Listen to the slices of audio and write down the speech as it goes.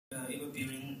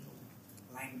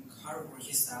her or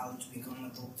his child to become a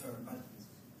doctor, but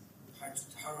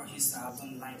her or his child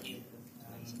don't like it,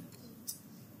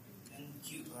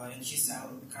 and his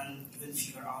child can't even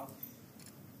figure out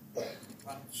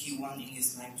what he wants in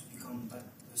his life to become. But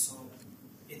so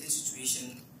in this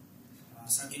situation,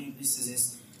 Sergeant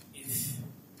suggests if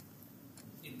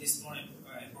it is more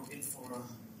appropriate for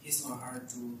his or her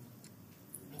to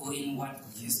go in what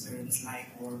his parents like,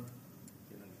 or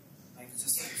like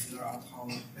just to figure out how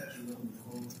he will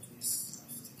go to his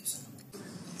life. Thank you so much.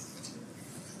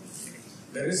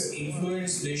 There is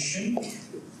influence decision,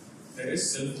 there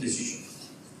is self-decision.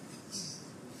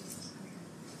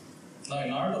 Now,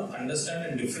 in order to understand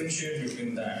and differentiate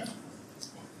between that,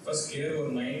 first clear your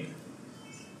mind,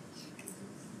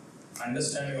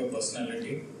 understand your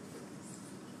personality,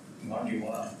 what you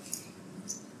are.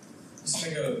 It's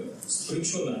like a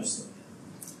spiritual answer.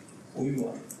 Who you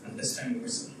are, understand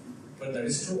yourself. But that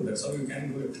is true, that's how you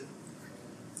can do it.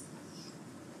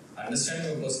 Understand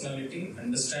your personality,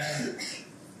 understand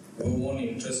your own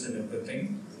interest in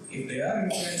everything. If they are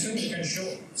influential, you can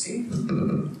show. See,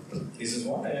 this is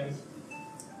what I am.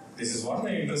 This is what my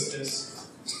interest is.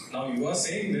 Now you are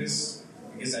saying this,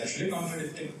 it is actually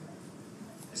contradicting.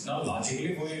 It's not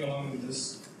logically going along with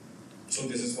this. So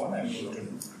this is what I am going to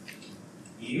do.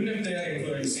 Even if they are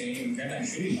influencing, you can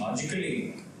actually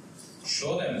logically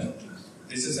show them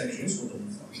this is actually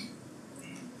suitable for me.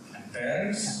 And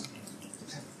parents,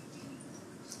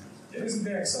 yes,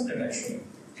 they accept it actually.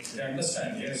 They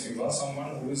understand, yes, you are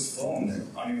someone who is firm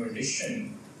on your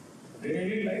decision. They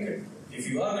really like it. If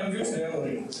you are confused, they are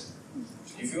worried.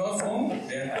 If you are firm,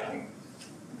 they are happy.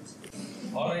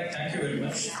 Alright, thank you very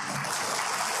much.